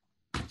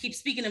 keep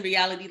speaking in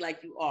reality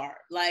like you are.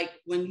 Like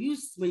when you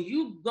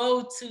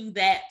go to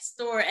that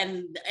store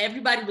and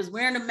everybody was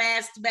wearing a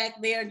mask back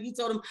there and you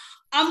told them,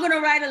 I'm going to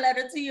write a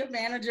letter to your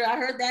manager. I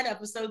heard that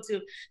episode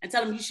too. And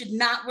tell them you should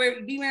not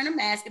be wearing a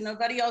mask and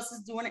nobody else is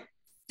doing it.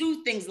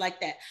 Do things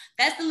like that.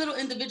 That's the little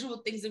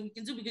individual things that we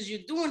can do because you're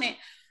doing it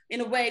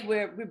in a way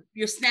where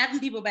you're snapping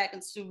people back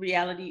into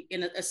reality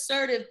in an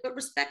assertive but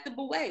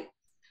respectable way.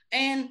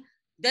 And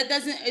that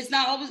it's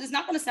not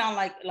going to sound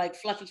like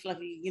fluffy,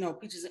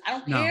 peaches. I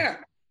don't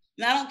care.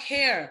 And I don't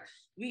care.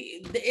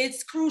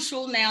 It's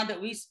crucial now that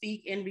we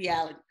speak in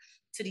reality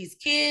to these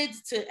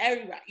kids, to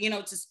everybody,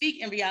 to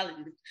speak in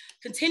reality, to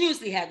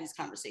continuously have these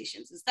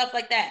conversations and stuff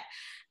like that.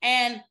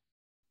 And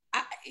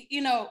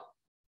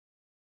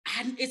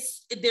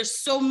there's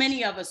so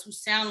many of us who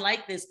sound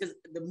like this because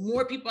the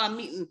more people I'm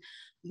meeting,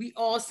 we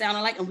all sound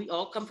alike and we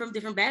all come from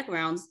different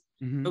backgrounds,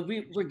 but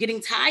we're getting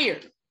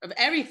tired of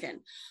everything.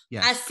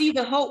 Yes. I see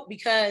the hope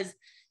because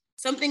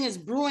something is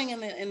brewing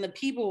in the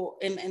people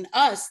in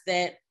us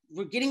that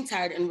we're getting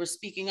tired and we're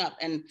speaking up.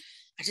 And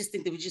I just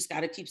think that we just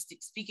got to keep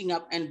speaking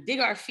up and dig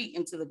our feet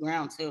into the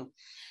ground too.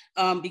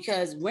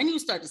 Because when you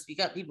start to speak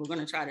up, people are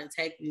going to try to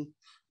attack you.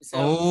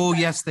 So,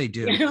 yes, they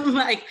do.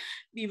 Like,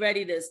 be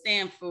ready to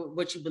stand for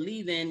what you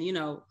believe in.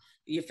 I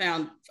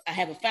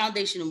have a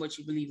foundation in what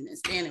you believe in and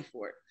standing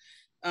for it.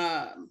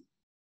 Well,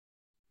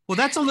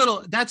 I'm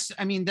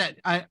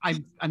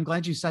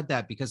glad you said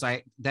that because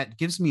that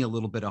gives me a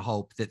little bit of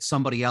hope that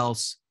somebody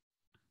else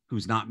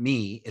who's not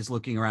me is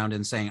looking around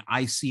and saying,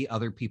 I see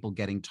other people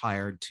getting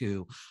tired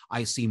too.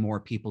 I see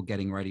more people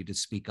getting ready to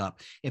speak up.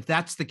 If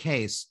that's the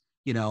case,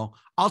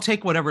 I'll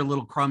take whatever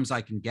little crumbs I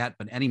can get,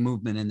 but any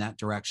movement in that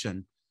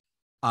direction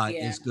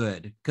is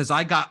good. Because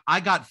I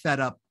got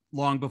fed up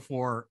long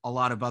before a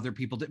lot of other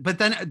people did. But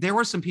then there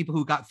were some people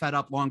who got fed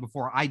up long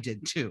before I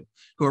did too,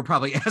 who are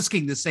probably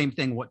asking the same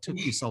thing. What took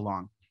you so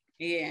long?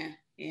 Yeah.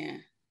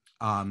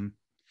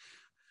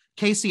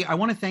 Casey, I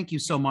want to thank you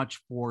so much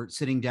for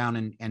sitting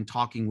down and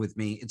talking with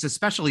me. It's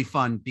especially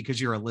fun because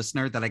you're a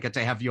listener that I get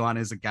to have you on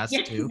as a guest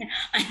too.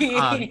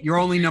 You're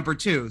only number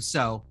 2.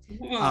 So,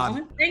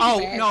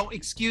 no,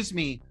 excuse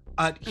me.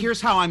 Here's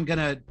how I'm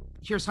gonna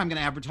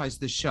advertise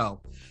this show.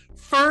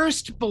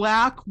 First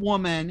Black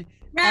woman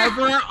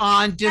ever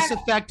on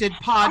Disaffected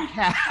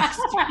podcast.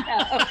 Oh my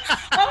God,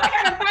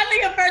 I'm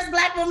finally a first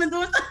Black woman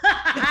doing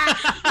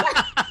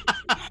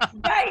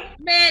right,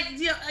 man.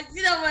 You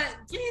know what?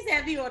 Please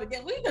have me on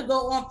again. We could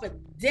go on for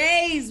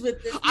days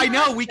with this. I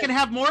know. We can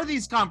have more of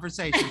these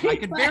conversations. I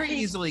could very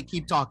easily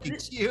keep talking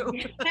to you.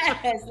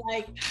 Yes,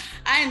 like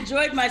I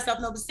enjoyed myself.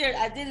 No, but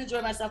seriously, I did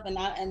enjoy myself, and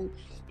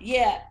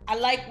I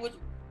like what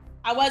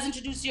I was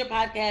introduced to your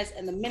podcast,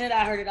 and the minute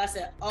I heard it, I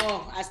said,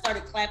 I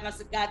started clapping. I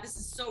said, God, this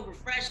is so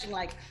refreshing.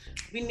 Like,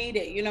 we need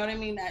it. You know what I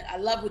mean? I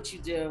love what you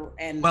do.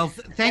 And well,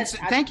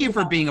 thank you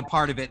for being a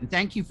part of it. And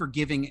thank you for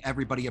giving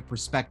everybody a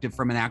perspective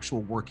from an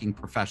actual working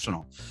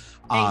professional.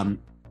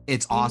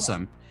 It's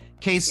awesome.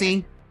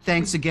 Casey,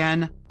 thanks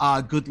again.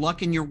 Good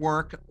luck in your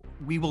work.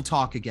 We will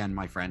talk again,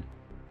 my friend.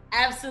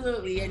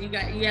 Absolutely. And you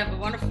have a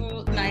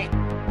wonderful night.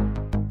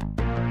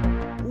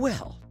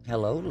 Well,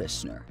 hello,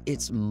 listener.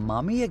 It's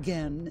Mommy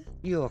again.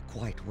 You're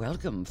quite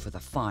welcome for the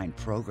fine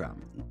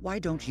programming. Why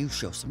don't you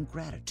show some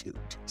gratitude?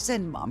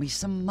 Send Mommy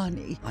some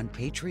money on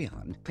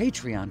Patreon,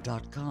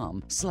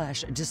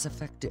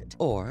 patreon.com/disaffected,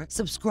 or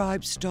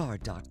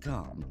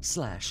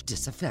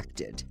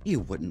subscribestar.com/disaffected. You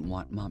wouldn't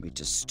want Mommy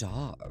to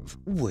starve,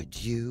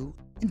 would you?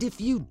 And if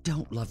you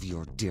don't love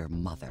your dear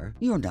mother,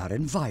 you're not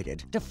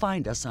invited to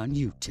find us on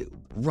YouTube,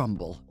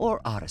 Rumble, or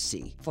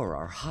Odyssey for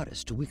our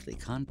hottest weekly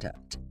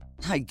content.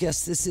 I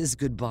guess this is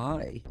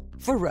goodbye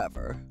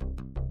forever.